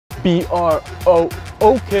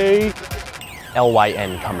B-R-O-O-K.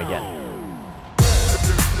 L-Y-N come again.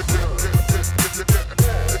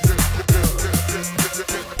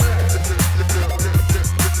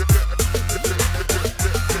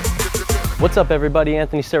 What's up everybody,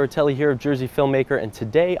 Anthony Ceratelli here of Jersey Filmmaker, and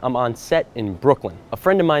today I'm on set in Brooklyn. A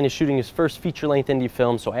friend of mine is shooting his first feature-length indie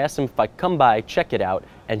film, so I asked him if I could come by, check it out,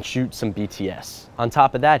 and shoot some BTS. On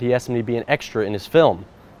top of that, he asked me to be an extra in his film,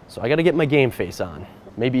 so I gotta get my game face on.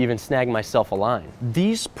 Maybe even snag myself a line.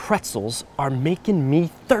 These pretzels are making me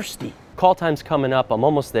thirsty. Call time's coming up, I'm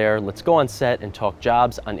almost there. Let's go on set and talk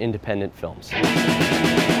jobs on independent films.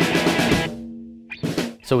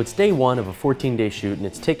 So it's day one of a 14-day shoot, and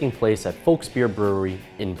it's taking place at Folks Beer Brewery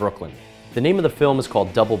in Brooklyn. The name of the film is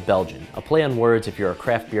called Double Belgian, a play on words if you're a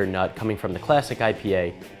craft beer nut coming from the classic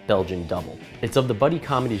IPA, Belgian Double. It's of the buddy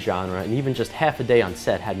comedy genre, and even just half a day on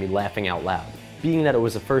set had me laughing out loud. Being that it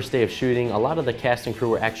was the first day of shooting, a lot of the cast and crew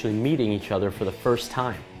were actually meeting each other for the first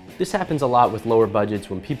time. This happens a lot with lower budgets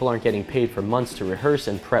when people aren't getting paid for months to rehearse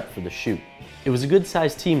and prep for the shoot. It was a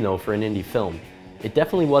good-sized team though for an indie film. It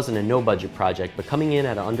definitely wasn't a no-budget project, but coming in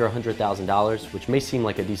at under $100,000, which may seem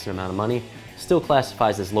like a decent amount of money, still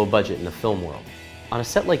classifies as low budget in the film world. On a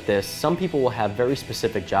set like this, some people will have very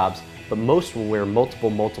specific jobs, but most will wear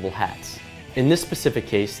multiple hats. In this specific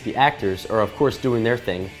case, the actors are of course doing their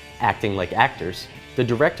thing, acting like actors. The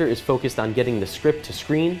director is focused on getting the script to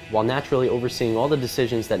screen, while naturally overseeing all the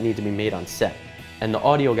decisions that need to be made on set. And the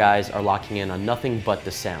audio guys are locking in on nothing but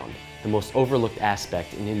the sound, the most overlooked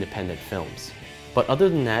aspect in independent films. But other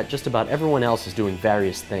than that, just about everyone else is doing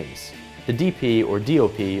various things. The DP or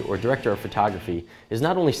DOP, or Director of Photography, is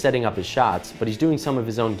not only setting up his shots, but he's doing some of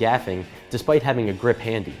his own gaffing despite having a grip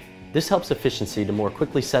handy. This helps efficiency to more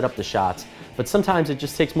quickly set up the shots, but sometimes it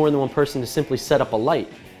just takes more than one person to simply set up a light.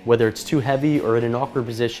 Whether it's too heavy or in an awkward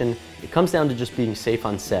position, it comes down to just being safe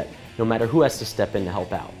on set, no matter who has to step in to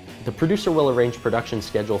help out. The producer will arrange production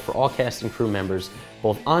schedule for all cast and crew members,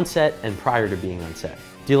 both on set and prior to being on set,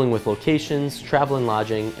 dealing with locations, travel and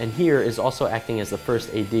lodging, and here is also acting as the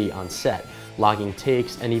first AD on set, logging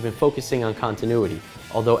takes and even focusing on continuity,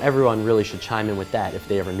 although everyone really should chime in with that if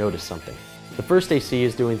they ever notice something. The first AC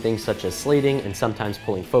is doing things such as slating and sometimes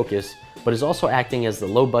pulling focus, but is also acting as the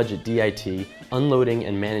low-budget DIT, unloading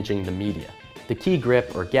and managing the media. The key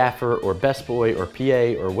grip or gaffer or best boy or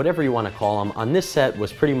PA or whatever you want to call him on this set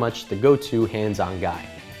was pretty much the go-to hands-on guy.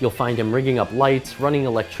 You'll find him rigging up lights, running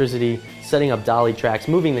electricity, setting up dolly tracks,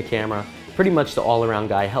 moving the camera, pretty much the all-around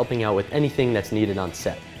guy helping out with anything that's needed on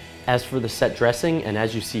set. As for the set dressing, and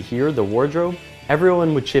as you see here, the wardrobe,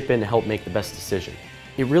 everyone would chip in to help make the best decision.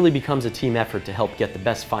 It really becomes a team effort to help get the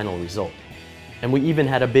best final result. And we even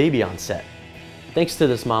had a baby on set. Thanks to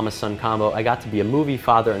this mama-son combo, I got to be a movie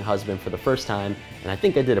father and husband for the first time, and I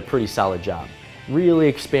think I did a pretty solid job, really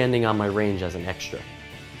expanding on my range as an extra.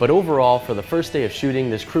 But overall, for the first day of shooting,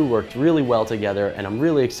 this crew worked really well together, and I'm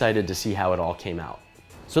really excited to see how it all came out.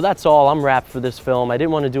 So that's all, I'm wrapped for this film. I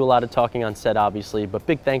didn't want to do a lot of talking on set, obviously, but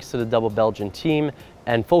big thanks to the Double Belgian team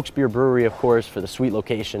and Folks Beer Brewery, of course, for the sweet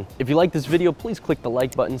location. If you like this video, please click the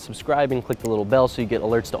like button, subscribe, and click the little bell so you get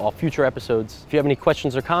alerts to all future episodes. If you have any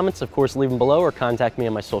questions or comments, of course, leave them below or contact me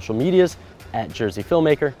on my social medias at Jersey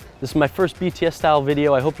Filmmaker. This is my first BTS style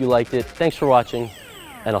video. I hope you liked it. Thanks for watching,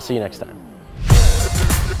 and I'll see you next time.